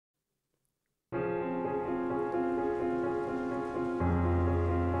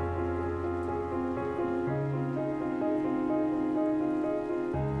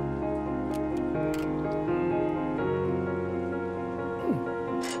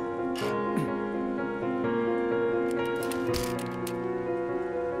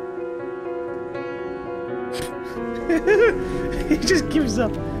He just gives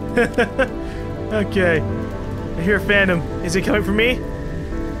up. Okay. I hear a phantom. Is it coming for me?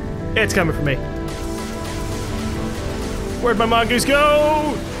 It's coming for me. Where'd my mongoose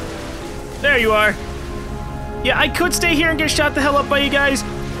go? There you are. Yeah, I could stay here and get shot the hell up by you guys,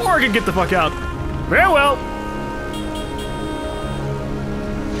 or I could get the fuck out. Very well.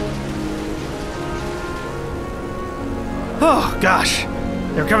 Oh, gosh.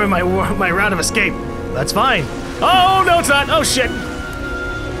 They're covering my route of escape. That's fine. Oh, no, it's not. Oh, shit.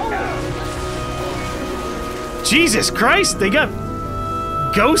 Jesus Christ, they got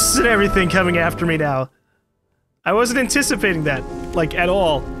ghosts and everything coming after me now. I wasn't anticipating that, like, at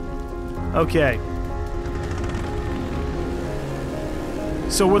all. Okay.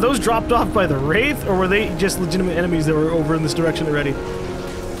 So were those dropped off by the Wraith, or were they just legitimate enemies that were over in this direction already?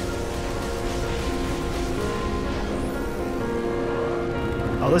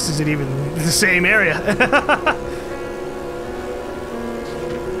 Oh, this isn't even the same area.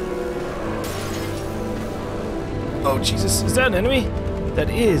 Oh, Jesus. Is that an enemy? That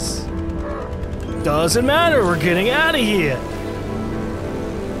is. Doesn't matter. We're getting out of here.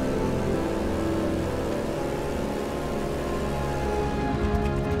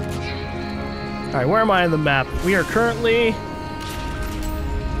 Alright, where am I on the map? We are currently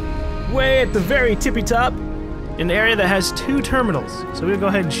way at the very tippy top in an area that has 2 terminals. So we'll go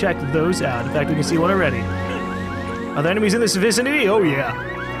ahead and check those out. In fact, we can see one already. Are there enemies in this vicinity? Oh,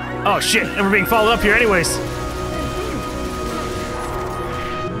 yeah. Oh, shit. And we're being followed up here anyways.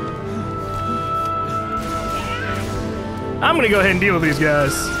 I'm gonna go ahead and deal with these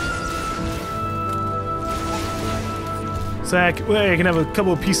guys. So I can have a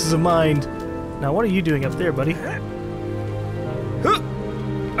couple of pieces of mind. Now, what are you doing up there, buddy? I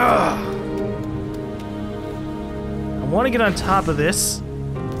want to get on top of this.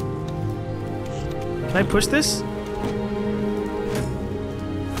 Can I push this?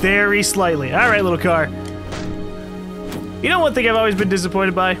 Very slightly. Alright, little car. You know one thing I've always been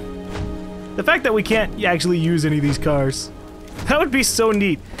disappointed by? The fact that we can't actually use any of these cars. That would be so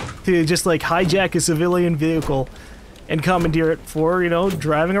neat to just like hijack a civilian vehicle and commandeer it for, you know,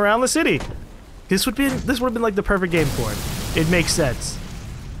 driving around the city. This would have been like the perfect game for it. It makes sense.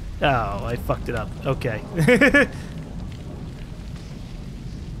 Oh, I fucked it up. Okay.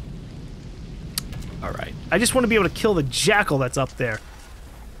 Alright. I just want to be able to kill the jackal that's up there.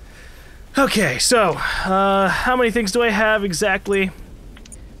 Okay, so, how many things do I have exactly?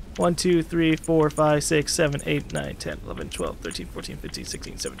 1, 2, 3, 4, 5, 6, 7, 8, 9, 10, 11, 12, 13, 14, 15,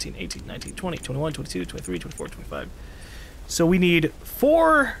 16, 17, 18, 19, 20, 21, 22, 23, 24, 25. So we need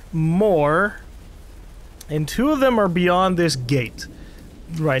 4 more, and 2 of them are beyond this gate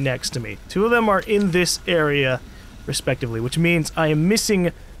right next to me. 2 of them are in this area, respectively, which means I am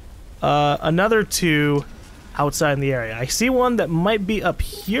missing another 2 outside in the area. I see one that might be up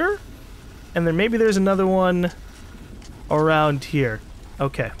here, and then maybe there's another one around here.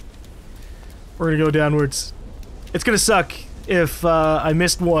 Okay. We're gonna go downwards. It's gonna suck if I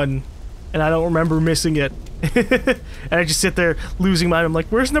missed one and I don't remember missing it. And I just sit there losing mine. I'm like,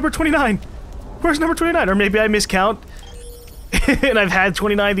 where's number 29? Where's number 29? Or maybe I miscount and I've had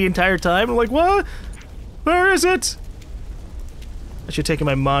 29 the entire time. I'm like, what? Where is it? I should have taken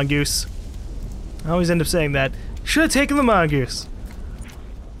my mongoose. I always end up saying that. Should have taken the mongoose.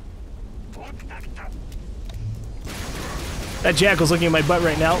 That jackal's looking at my butt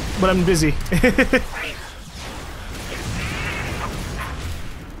right now, but I'm busy.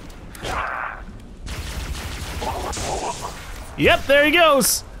 Yep, there he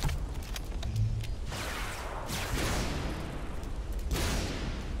goes!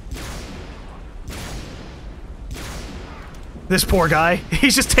 This poor guy,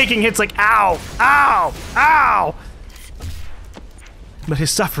 he's just taking hits like, ow, ow, ow! But his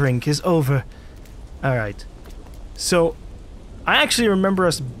suffering is over. Alright. So, I actually remember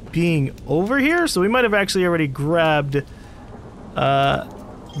us being over here, so we might have actually already grabbed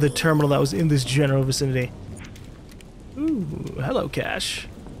the terminal that was in this general vicinity. Ooh, hello, Cash.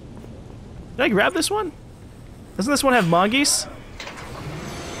 Did I grab this one? Doesn't this one have mongoose?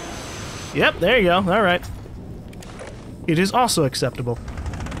 Yep, there you go. Alright. It is also acceptable.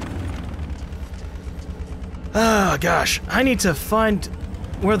 Ah, gosh. I need to find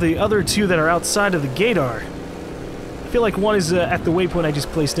where the other 2 that are outside of the gate are. I feel like one is at the waypoint I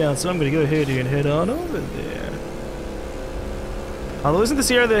just placed down, so I'm gonna go ahead and head on over there. Although, isn't this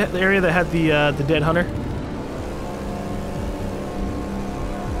the area that had the dead hunter?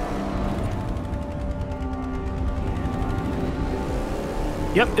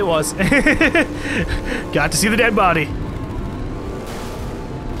 Yep, it was. Got to see the dead body.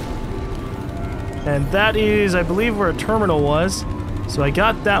 And that is, I believe, where a terminal was. So I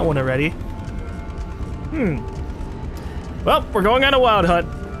got that one already. Well, we're going on a wild hunt.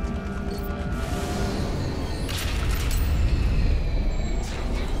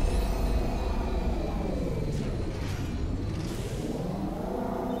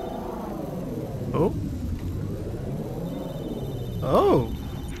 Oh. Oh.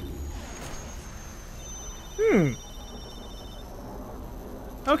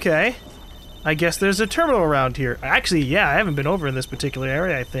 Okay. I guess there's a terminal around here. Actually, yeah, I haven't been over in this particular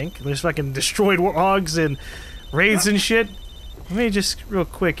area, I think. There's fucking destroyed warthogs and raids and shit. Let me just real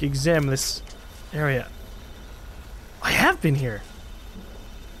quick examine this area. I have been here.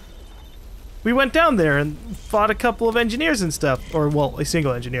 We went down there and fought a couple of engineers and stuff. Or, well, a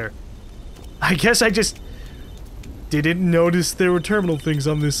single engineer. I guess I just didn't notice there were terminal things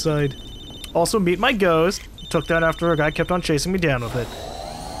on this side. Also, meet my ghost. Took that after a guy kept on chasing me down with it.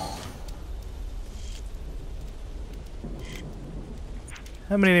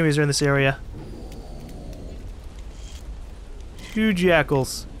 How many enemies are in this area? 2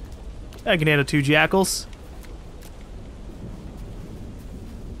 jackals. I can handle 2 jackals.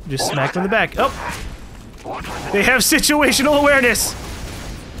 Just smack them in the back. Oh! They have situational awareness!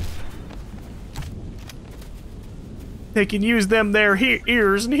 They can use their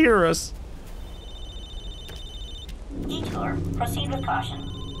ears and hear us. Detour. Proceed with caution.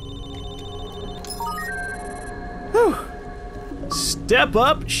 Whew. Step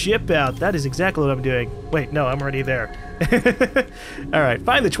up, ship out. That is exactly what I'm doing. Wait, no, I'm already there. Alright,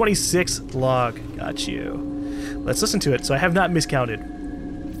 find the 26th log. Got you. Let's listen to it, so I have not miscounted. Out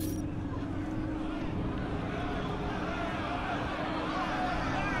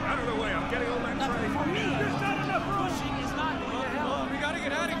of the way, I'm getting on that train. For me! There's not enough pushing is not going to help. We gotta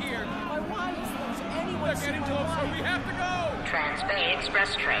get out of here. Why is anyone They're getting closer, we have to go! Trans-Bay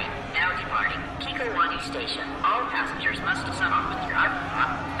Express train, now departing. Kikowani Station. All passengers must descend off with your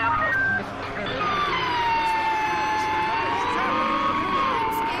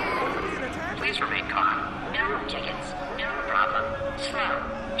Please remain calm. No tickets. No problem.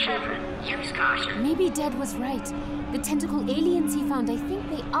 Slow. Children, use caution. Maybe Dad was right. The tentacle aliens he found, I think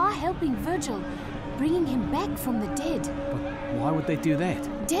they are helping Virgil, bringing him back from the dead. But why would they do that?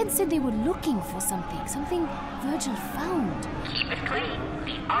 Dad said they were looking for something Virgil found. Keep it clean.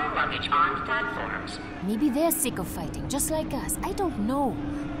 Keep all luggage on platforms. Maybe they're sick of fighting, just like us. I don't know.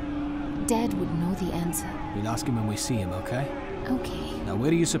 Dad would know the answer. We'll ask him when we see him, okay? Okay. Now,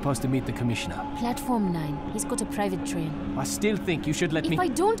 where are you supposed to meet the commissioner? Platform 9. He's got a private train. I still think you should let me... If I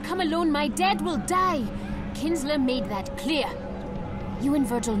don't come alone, my dad will die. Kinsler made that clear. You and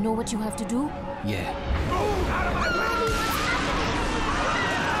Virgil know what you have to do? Yeah.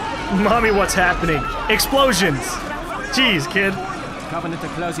 Mommy, what's happening? Explosions! Jeez, kid. Covenant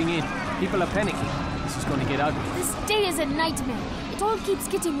are closing in. People are panicking. This is going to get ugly. This day is a nightmare. It all keeps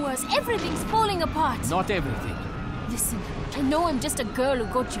getting worse. Everything's falling apart. Not everything. Listen, I know I'm just a girl who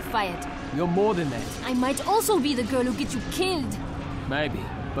got you fired. You're more than that. I might also be the girl who gets you killed. Maybe,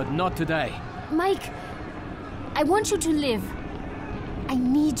 but not today. Mike, I want you to live. I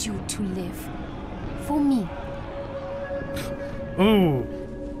need you to live. For me. Ooh.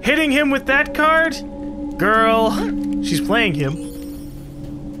 Hitting him with that card? Girl. She's playing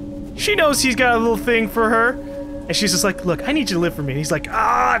him. She knows he's got a little thing for her. And she's just like, look, I need you to live for me. And he's like,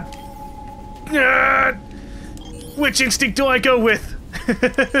 which instinct do I go with?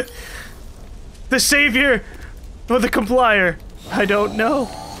 The savior or the complier? I don't know.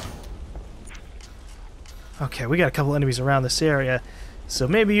 Okay, we got a couple enemies around this area, so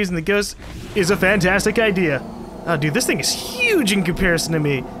maybe using the ghost is a fantastic idea. Oh, dude, this thing is huge in comparison to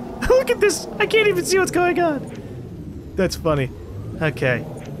me. Look at this. I can't even see what's going on. That's funny. Okay.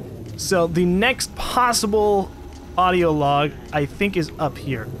 So the next possible audio log, I think, is up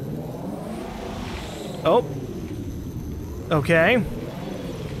here. Oh. Okay.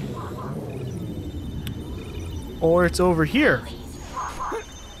 Or it's over here.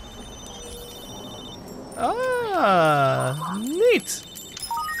 Ah, neat.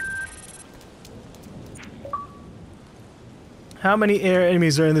 How many air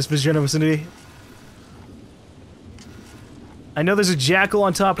enemies are in this general vicinity? I know there's a jackal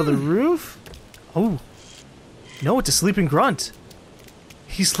on top of the roof. Oh. No, it's a sleeping grunt.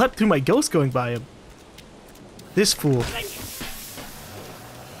 He slept through my ghost going by him. This fool.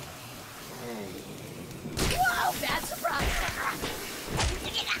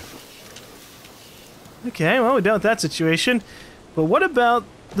 Okay, well, we're done with that situation. But what about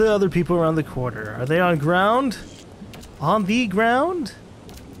the other people around the corner? Are they on ground? On the ground?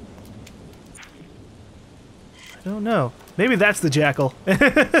 I don't know. Maybe that's the jackal.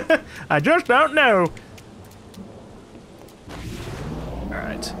 I just don't know.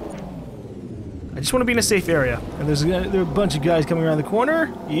 Alright. I just want to be in a safe area. And there are a bunch of guys coming around the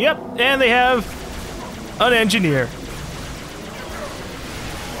corner. Yep, and they have an engineer.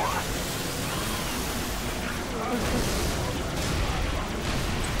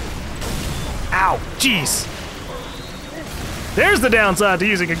 Ow, jeez. There's the downside to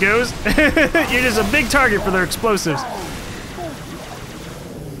using a ghost. You're just a big target for their explosives.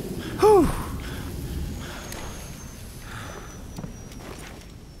 Whew.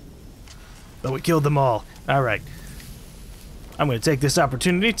 But we killed them all. Alright. I'm going to take this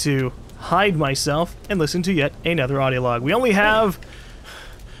opportunity to hide myself and listen to yet another audio log. We only have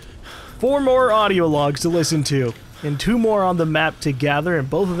 4 more audio logs to listen to, and 2 more on the map to gather, and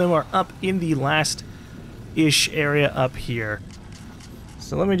both of them are up in the last-ish area up here.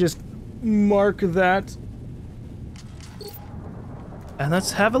 So let me just mark that. And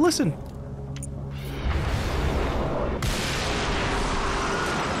let's have a listen.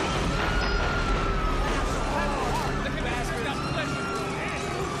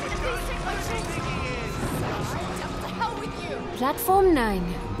 Platform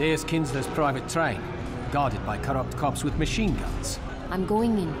 9. There's Kinsler's private train, guarded by corrupt cops with machine guns. I'm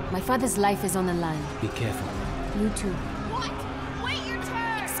going in. My father's life is on the line. Be careful. You too. What? Wait your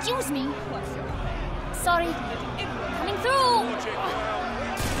turn! Excuse me. Sorry. Coming through!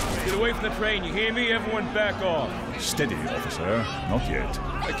 Get away from the train, you hear me? Everyone back off. Steady, officer. Not yet.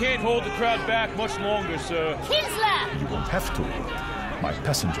 I can't hold the crowd back much longer, sir. Kinsler! You won't have to. My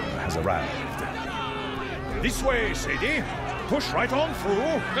passenger has arrived. This way, Sadie. Push right on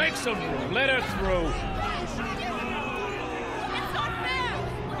through. Make some room. Let her through. It's not fair!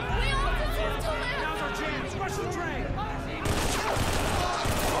 We all deserve to live! Special train!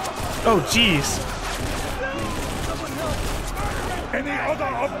 Oh, jeez. Any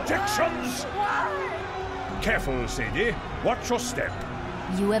other objections? Careful, Sadie. Watch your step.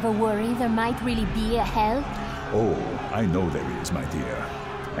 You ever worry there might really be a hell? Oh, I know there is, my dear.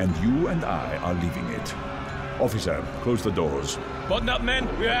 And you and I are leaving it. Officer, close the doors. Button up, men.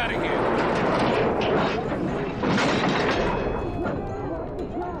 We're out of here.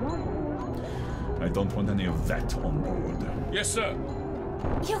 I don't want any of that on board. Yes, sir.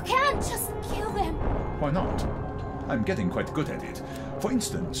 You can't just kill them. Why not? I'm getting quite good at it. For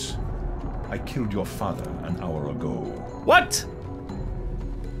instance, I killed your father an hour ago. What?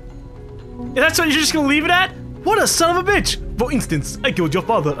 That's what you're just gonna leave it at? What a son of a bitch! For instance, I killed your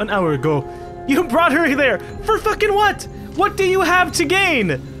father an hour ago. You brought her there for fucking what? What do you have to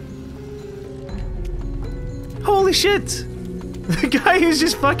gain? Holy shit! The guy is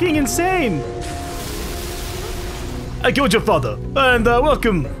just fucking insane. I killed your father, and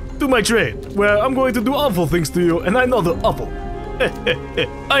welcome to my trade, where I'm going to do awful things to you, and I know they're awful.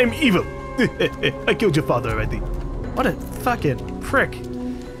 I'm evil. I killed your father already. What a fucking prick.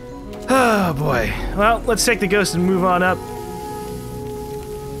 Oh boy. Well, let's take the ghost and move on up.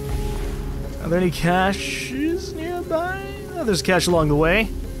 Are there any caches nearby? Oh, there's a cache along the way.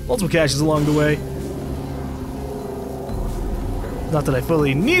 Multiple caches along the way. Not that I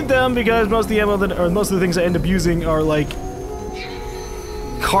fully need them, because most of the ammo that, or most of the things I end up using are like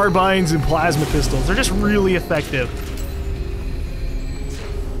carbines and plasma pistols. They're just really effective.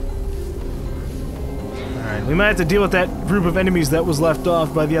 Alright, we might have to deal with that group of enemies that was left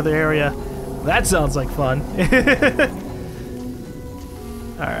off by the other area. That sounds like fun.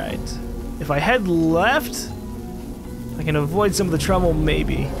 Alright. If I head left, I can avoid some of the trouble,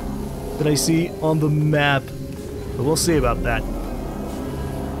 maybe, that I see on the map. But we'll see about that.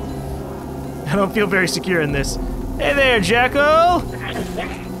 I don't feel very secure in this. Hey there, Jackal!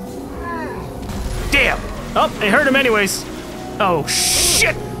 Damn! Oh, they hurt him anyways. Oh,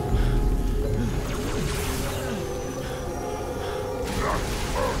 shit!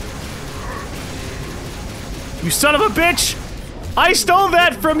 You son of a bitch! I stole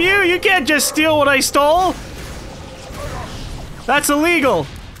that from you! You can't just steal what I stole! That's illegal!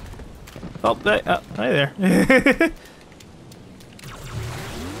 Oh, hi there.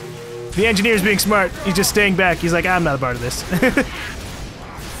 The engineer's being smart. He's just staying back. He's like, I'm not a part of this.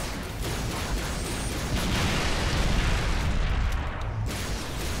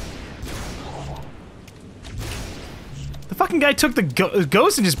 The fucking guy took the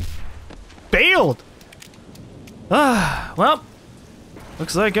ghost and just bailed. Ah, well,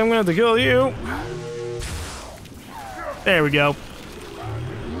 looks like I'm gonna have to kill you. There we go.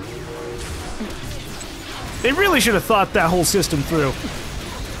 They really should have thought that whole system through.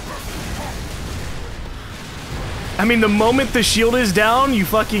 I mean, the moment the shield is down, you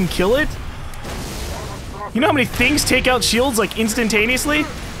fucking kill it? You know how many things take out shields, like, instantaneously?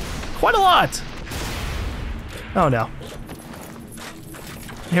 Quite a lot. Oh, no.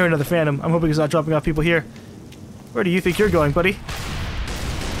 I hear another Phantom. I'm hoping he's not dropping off people here. Where do you think you're going, buddy?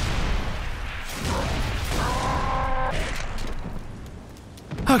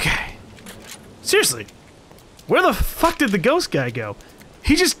 Okay. Seriously. Where the fuck did the ghost guy go?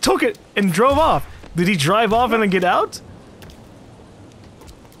 He just took it and drove off. Did he drive off and then get out?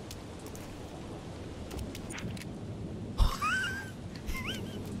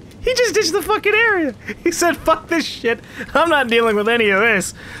 He just ditched the fucking area. He said, fuck this shit. I'm not dealing with any of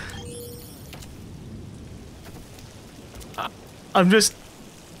this. I'm just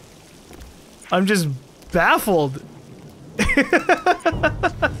baffled.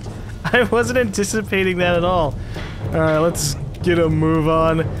 I wasn't anticipating that at all. Alright, let's get a move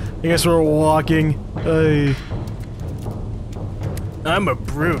on. I guess we're walking. I'm a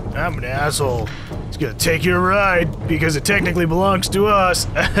brute. I'm an asshole. It's gonna take your ride because it technically belongs to us.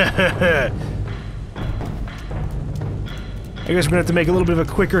 I guess we're gonna have to make a little bit of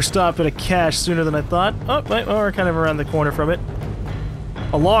a quicker stop at a cache sooner than I thought. Oh, wait, well, we're kind of around the corner from it.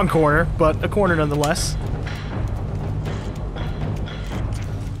 A long corner, but a corner nonetheless.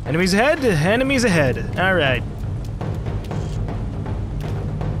 Enemies ahead, enemies ahead. Alright.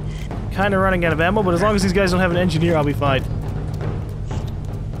 Kinda running out of ammo, but as long as these guys don't have an engineer, I'll be fine.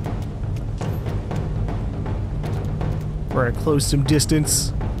 We're gonna close some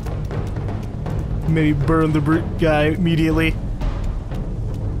distance. Maybe burn the brute guy immediately.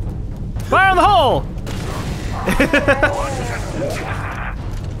 Fire in the hole!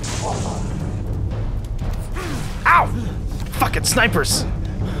 Ow! Fucking snipers!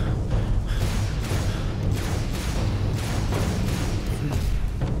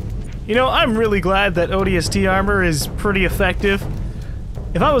 You know, I'm really glad that ODST armor is pretty effective.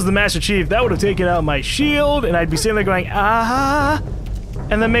 If I was the Master Chief, that would have taken out my shield, and I'd be sitting there going, ah,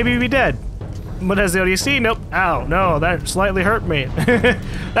 and then maybe be dead. But as the ODST, nope. Ow, no, that slightly hurt me.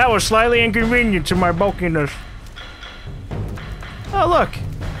 That was slightly inconvenient to my bulkiness. Oh, look.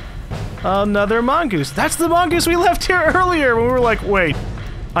 Another mongoose. That's the mongoose we left here earlier when we were like, wait,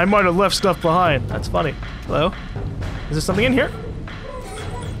 I might have left stuff behind. That's funny. Hello? Is there something in here?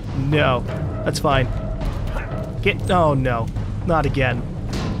 No. That's fine. Oh, no. Not again.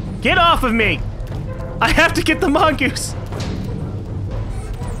 Get off of me! I have to get the mongoose!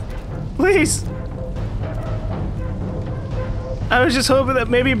 Please! I was just hoping that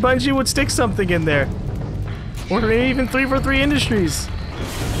maybe Bungie would stick something in there. Or maybe even 343 Industries.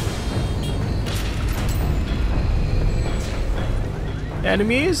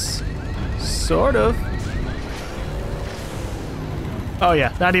 Enemies? Sort of. Oh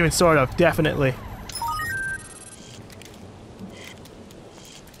yeah, not even sort of, definitely.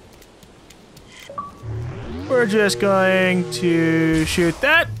 We're just going to shoot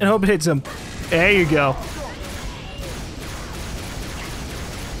that and hope it hits him. There you go.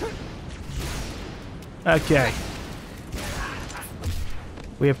 Okay.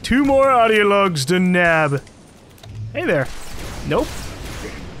 We have 2 more audio logs to nab. Hey there. Nope.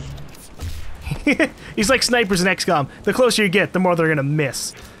 He's like snipers in XCOM. The closer you get, the more they're gonna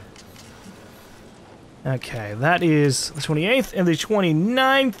miss. Okay, that is the 28th, and the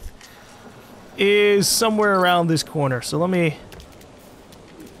 29th is somewhere around this corner. So let me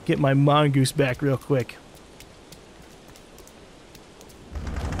get my mongoose back real quick.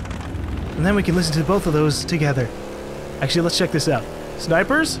 And then we can listen to both of those together. Actually, let's check this out.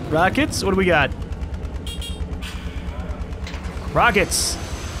 Snipers? Rockets? What do we got? Rockets!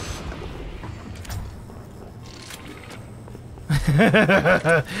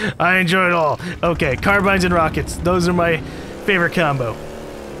 I enjoy it all. Okay, carbines and rockets. Those are my favorite combo.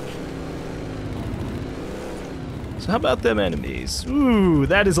 So how about them enemies? Ooh,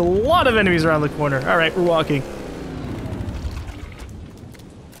 that is a lot of enemies around the corner. Alright, we're walking.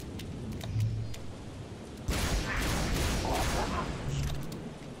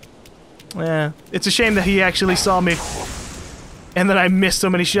 Yeah, it's a shame that he actually saw me. And that I missed so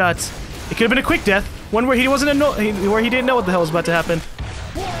many shots. It could have been a quick death. One where he wasn't where he didn't know what the hell was about to happen.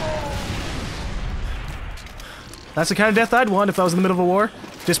 That's the kind of death I'd want if I was in the middle of a war.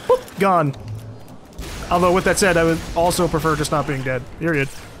 Just boop, gone. Although with that said, I would also prefer just not being dead. Period.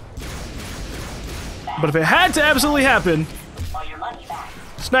 But if it had to absolutely happen,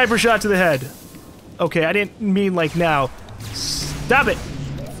 sniper shot to the head. Okay, I didn't mean like now. Stop it.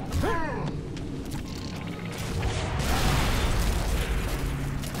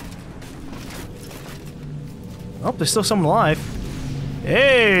 Oh, there's still someone alive.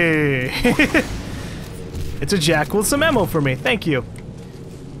 Hey! It's a jack with some ammo for me. Thank you.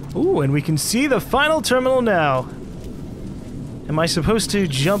 Ooh, and we can see the final terminal now. Am I supposed to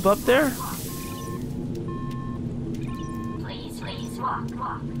jump up there? Please walk.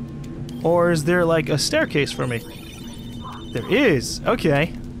 Or is there like a staircase for me? There is.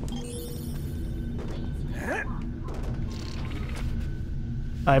 Okay.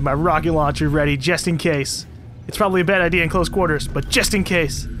 I have my rocket launcher ready just in case. It's probably a bad idea in close quarters, but just in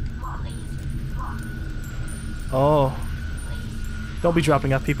case. Oh. Don't be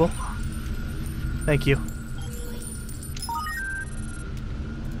dropping up, people. Thank you.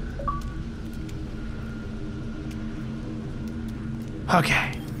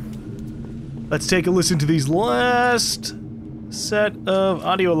 Okay. Let's take a listen to these last set of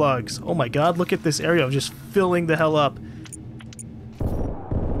audio logs. Oh my god, look at this area just filling the hell up.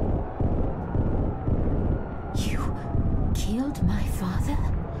 You killed my father?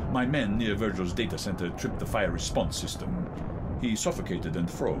 My men near Virgil's data center tripped the fire response system. He suffocated and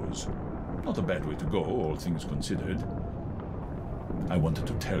froze. Not a bad way to go, all things considered. I wanted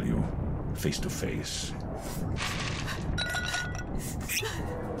to tell you, face to face.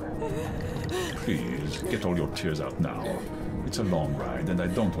 Please, get all your tears out now. It's a long ride, and I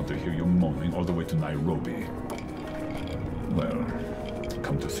don't want to hear you moaning all the way to Nairobi. Well,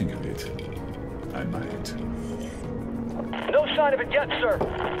 come to think of it, I might. No sign of it yet, sir.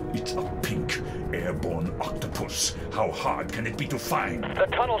 It's a pink, airborne octopus. How hard can it be to find? The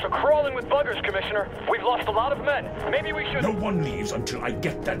tunnels are crawling with buggers, Commissioner. We've lost a lot of men. Maybe we should... No one leaves until I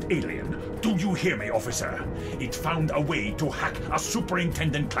get that alien. Do you hear me, officer? It found a way to hack a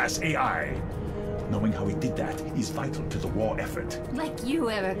superintendent-class AI. Knowing how it did that is vital to the war effort. Like you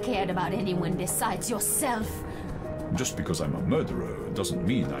ever cared about anyone besides yourself. Just because I'm a murderer doesn't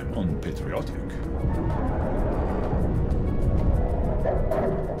mean I'm unpatriotic.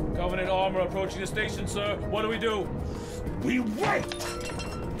 Covenant armor approaching the station, sir. What do we do? We wait!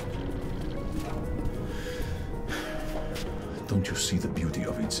 Don't you see the beauty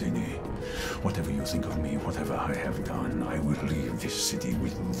of it, Zany? Whatever you think of me, whatever I have done, I will leave this city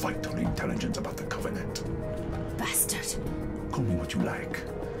with vital intelligence about the Covenant. Bastard. Call me what you like,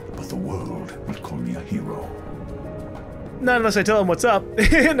 but the world will call me a hero. Not unless I tell them what's up.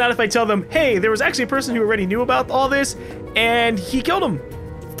 Not if I tell them, hey, there was actually a person who already knew about all this, and he killed him.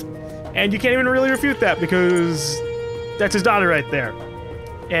 And you can't even really refute that, because that's his daughter right there.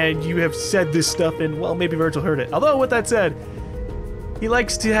 And you have said this stuff, and, well, maybe Virgil heard it. Although, with that said, he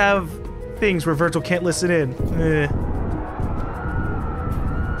likes to have things where Virgil can't listen in.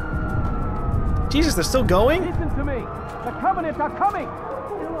 Jesus, they're still going? Listen to me. The Covenant are coming.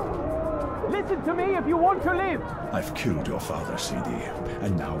 Listen to me if you want to live. I've killed your father, CD,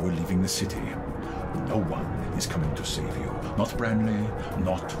 and now we're leaving the city. No one is coming to save you. Not Branley,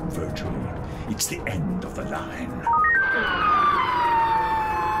 not Virgil. It's the end of the line.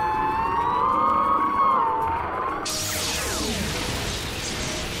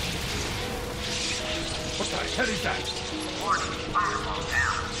 What the hell is that? Warning, firewall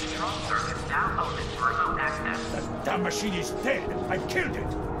down. Control circuits now open for remote access. That damn machine is dead. I killed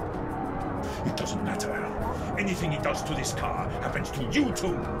it. It doesn't matter. Anything it does to this car happens to you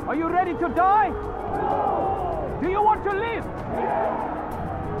too. Are you ready to die? Do you want to live?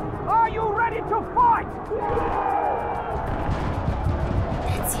 Are you ready to fight?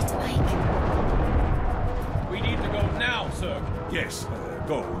 That's it, Mike. We need to go now, sir. Yes,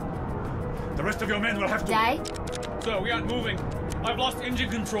 go. The rest of your men will have to... Die? Sir, we aren't moving. I've lost engine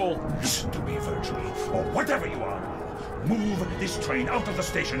control. Listen to me, Virgil, or whatever you are. Move this train out of the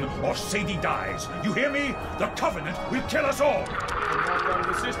station, or Sadie dies. You hear me? The Covenant will kill us all.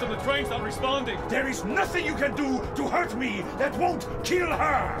 The system, the train's not responding. There is nothing you can do to hurt me that won't kill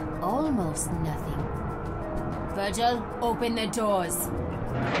her. Almost nothing. Virgil, open the doors.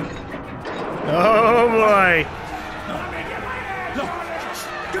 Oh boy. No,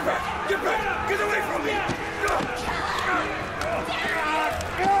 get back! Get back! Get away from me!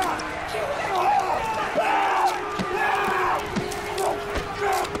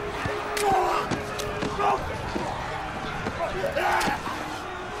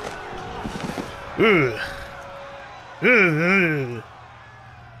 Ugh. Ugh.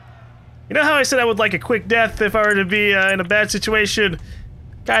 You know how I said I would like a quick death if I were to be in a bad situation?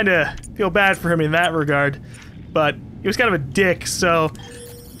 Kinda feel bad for him in that regard, but he was kind of a dick, so...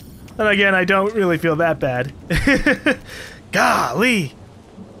 Then again, I don't really feel that bad. Golly!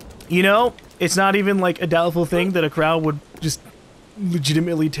 You know, it's not even like a doubtful thing that a crowd would just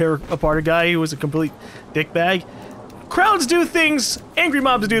legitimately tear apart a guy who was a complete dickbag. Crowds do things, angry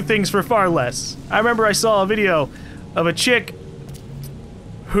mobs do things for far less. I remember I saw a video of a chick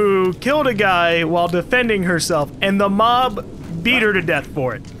who killed a guy while defending herself, and the mob beat her to death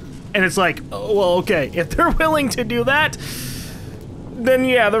for it. And it's like, oh, well, okay, if they're willing to do that, then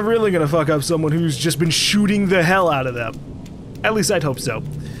yeah, they're really gonna fuck up someone who's just been shooting the hell out of them. At least I'd hope so.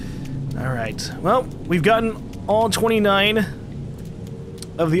 Alright, well, we've gotten all 29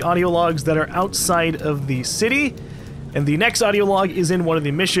 of the audio logs that are outside of the city, and the next audio log is in one of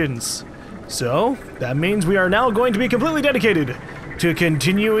the missions. So, that means we are now going to be completely dedicated to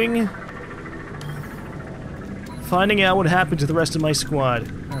continuing finding out what happened to the rest of my squad.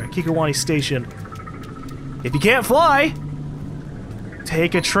 Alright, Kikawani Station. If you can't fly,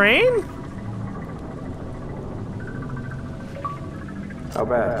 take a train? How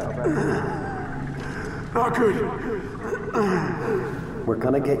bad? Not good. We're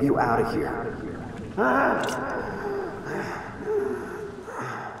gonna get you out of here.